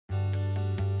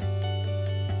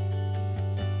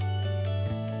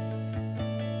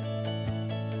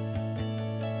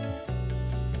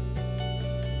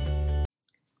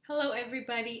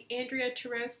everybody, Andrea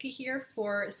Twarowski here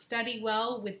for Study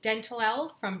Well with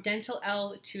Dentalelle from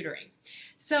Dentalelle Tutoring.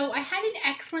 So I had an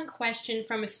excellent question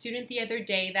from a student the other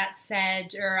day that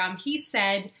said, he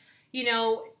said,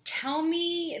 tell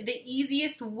me the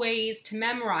easiest ways to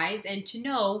memorize and to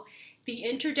know the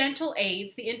interdental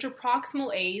aids, the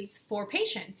interproximal aids for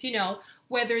patients,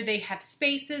 whether they have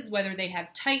spaces, whether they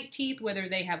have tight teeth, whether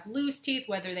they have loose teeth,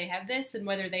 whether they have this and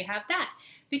whether they have that.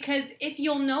 Because if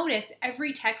you'll notice,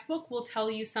 every textbook will tell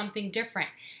you something different.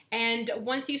 And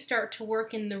once you start to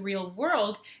work in the real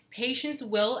world, patients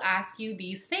will ask you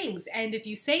these things. And if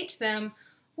you say to them,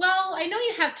 well, I know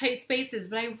you have tight spaces,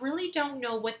 but I really don't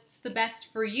know what's the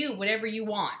best for you, whatever you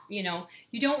want.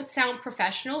 You don't sound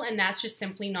professional, and that's just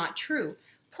simply not true.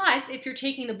 Plus, if you're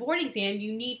taking the board exam,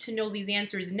 you need to know these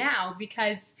answers now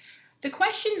because the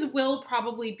questions will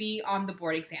probably be on the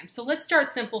board exam. So let's start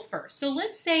simple first. So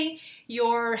let's say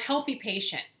you're a healthy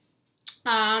patient.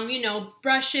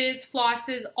 Brushes,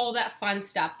 flosses, all that fun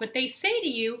stuff. But they say to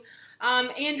you,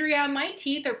 Andrea, my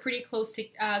teeth are pretty close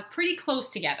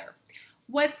together.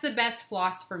 What's the best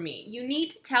floss for me? You need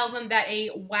to tell them that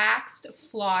a waxed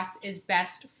floss is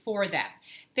best for them.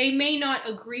 They may not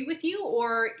agree with you,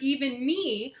 or even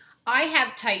me, I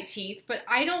have tight teeth, but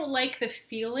I don't like the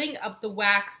feeling of the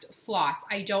waxed floss.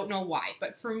 I don't know why,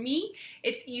 but for me,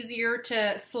 it's easier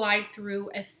to slide through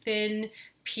a thin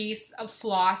piece of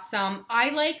floss. I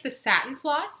like the satin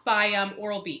floss by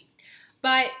Oral-B.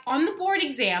 But on the board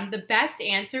exam, the best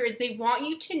answer is they want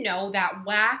you to know that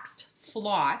waxed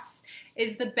floss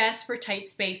is the best for tight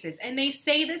spaces. And they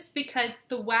say this because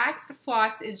the waxed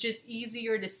floss is just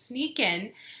easier to sneak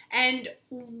in. And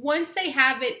once they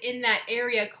have it in that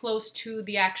area close to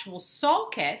the actual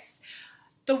sulcus,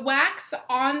 the wax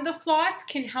on the floss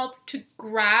can help to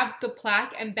grab the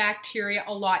plaque and bacteria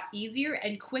a lot easier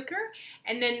and quicker.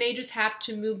 And then they just have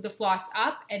to move the floss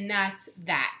up, and that's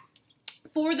that.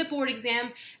 For the board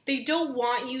exam, they don't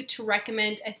want you to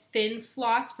recommend a thin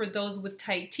floss for those with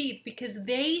tight teeth because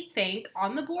they think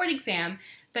on the board exam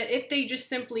that if they just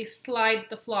simply slide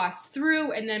the floss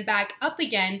through and then back up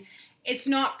again, it's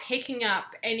not picking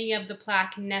up any of the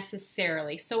plaque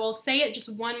necessarily. So I'll say it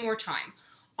just one more time.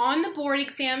 On the board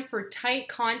exam for tight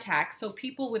contacts, so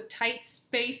people with tight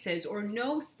spaces or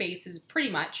no spaces pretty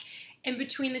much in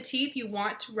between the teeth, you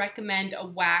want to recommend a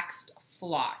waxed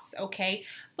floss, okay?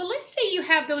 But let's say you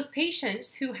have those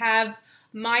patients who have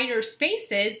minor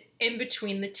spaces in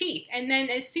between the teeth, and then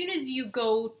as soon as you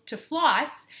go to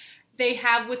floss, they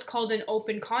have what's called an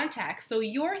open contact. So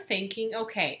you're thinking,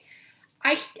 okay,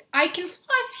 I can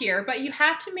floss here, but you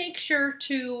have to make sure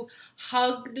to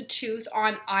hug the tooth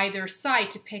on either side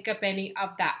to pick up any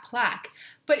of that plaque.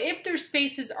 But if their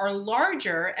spaces are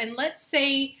larger, and let's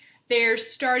say they're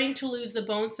starting to lose the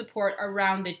bone support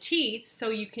around the teeth, so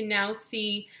you can now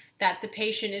see that the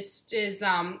patient is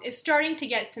starting to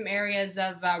get some areas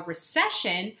of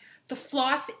recession. The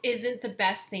floss isn't the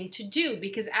best thing to do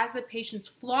because as the patient's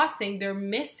flossing, they're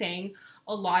missing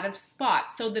a lot of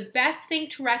spots. So the best thing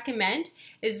to recommend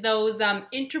is those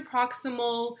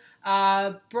interproximal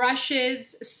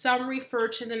brushes. Some refer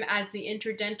to them as the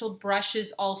interdental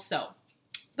brushes also.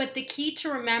 But the key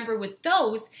to remember with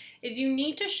those is you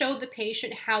need to show the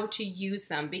patient how to use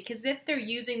them, because if they're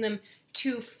using them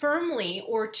too firmly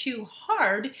or too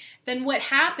hard, then what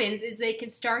happens is they can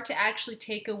start to actually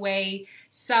take away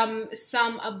some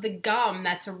of the gum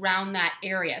that's around that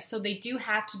area. So they do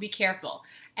have to be careful.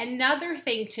 Another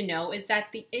thing to know is that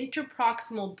the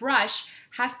interproximal brush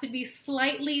has to be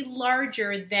slightly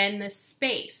larger than the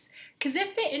space, because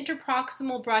if the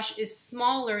interproximal brush is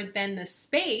smaller than the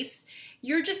space,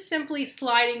 you're just simply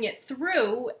sliding it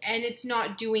through and it's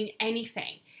not doing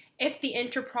anything. If the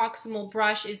interproximal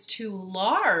brush is too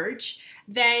large,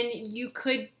 then you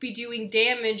could be doing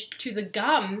damage to the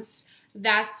gums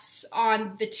that's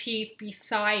on the teeth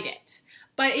beside it.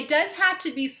 But it does have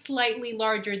to be slightly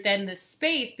larger than the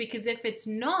space, because if it's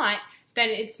not, then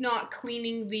it's not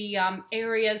cleaning the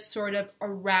areas sort of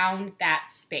around that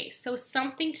space. So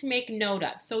something to make note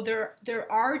of. So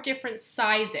there are different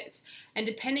sizes, and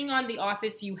depending on the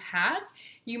office you have,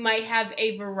 you might have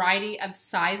a variety of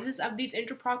sizes of these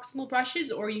interproximal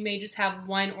brushes, or you may just have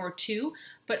one or two,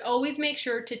 but always make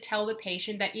sure to tell the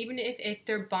patient that even if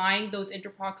they're buying those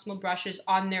interproximal brushes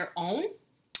on their own,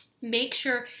 make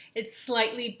sure it's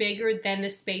slightly bigger than the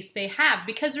space they have.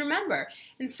 Because remember,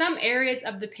 in some areas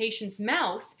of the patient's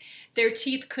mouth, their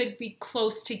teeth could be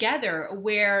close together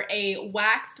where a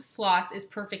waxed floss is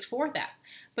perfect for them.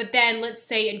 But then let's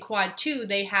say in quad 2,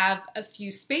 they have a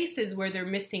few spaces where they're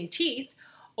missing teeth,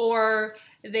 or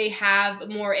they have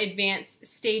more advanced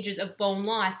stages of bone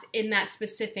loss in that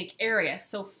specific area.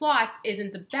 So floss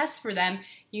isn't the best for them.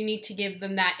 You need to give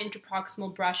them that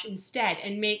interproximal brush instead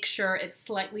and make sure it's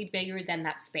slightly bigger than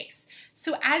that space.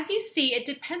 So as you see, it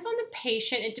depends on the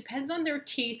patient, it depends on their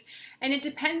teeth, and it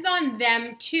depends on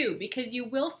them too, because you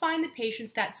will find the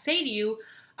patients that say to you,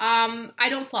 I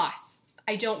don't floss.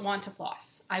 I don't want to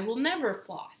floss. I will never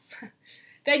floss.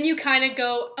 Then you kind of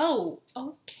go, oh,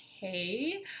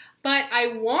 okay, but I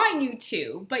want you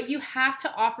to, but you have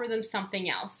to offer them something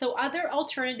else. So other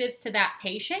alternatives to that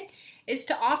patient is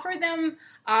to offer them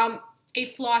a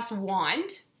floss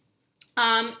wand.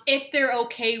 If they're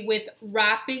okay with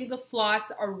wrapping the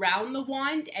floss around the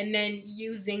wand and then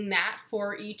using that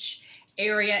for each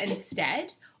area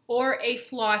instead, or a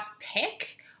floss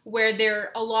pick, where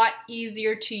they're a lot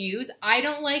easier to use. I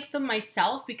don't like them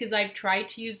myself because I've tried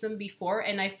to use them before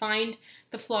and I find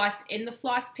the floss in the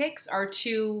floss picks are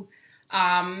too,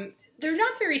 they're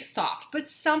not very soft, but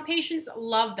some patients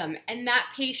love them. And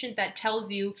that patient that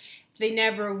tells you they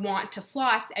never want to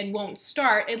floss and won't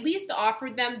start, at least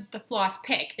offer them the floss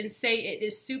pick and say it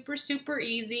is super, super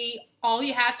easy. All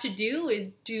you have to do is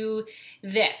do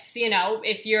this. You know,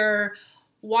 if you're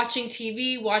watching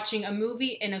TV, watching a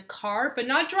movie in a car, but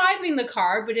not driving the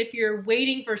car, but if you're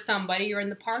waiting for somebody or in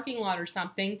the parking lot or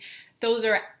something, those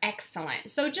are excellent.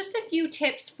 So just a few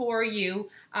tips for you.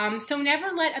 So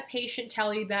never let a patient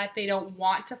tell you that they don't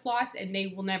want to floss and they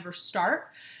will never start.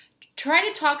 Try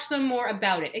to talk to them more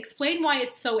about it. Explain why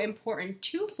it's so important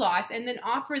to floss and then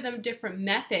offer them different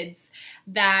methods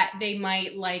that they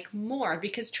might like more,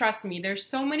 because trust me, there's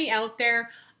so many out there.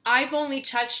 I've only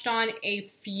touched on a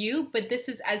few, but this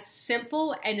is as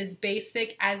simple and as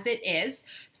basic as it is.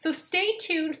 So stay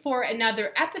tuned for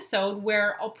another episode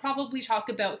where I'll probably talk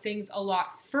about things a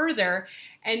lot further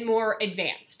and more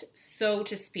advanced, so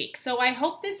to speak. So I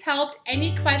hope this helped.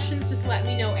 Any questions, just let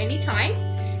me know anytime,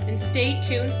 and stay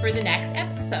tuned for the next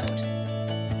episode.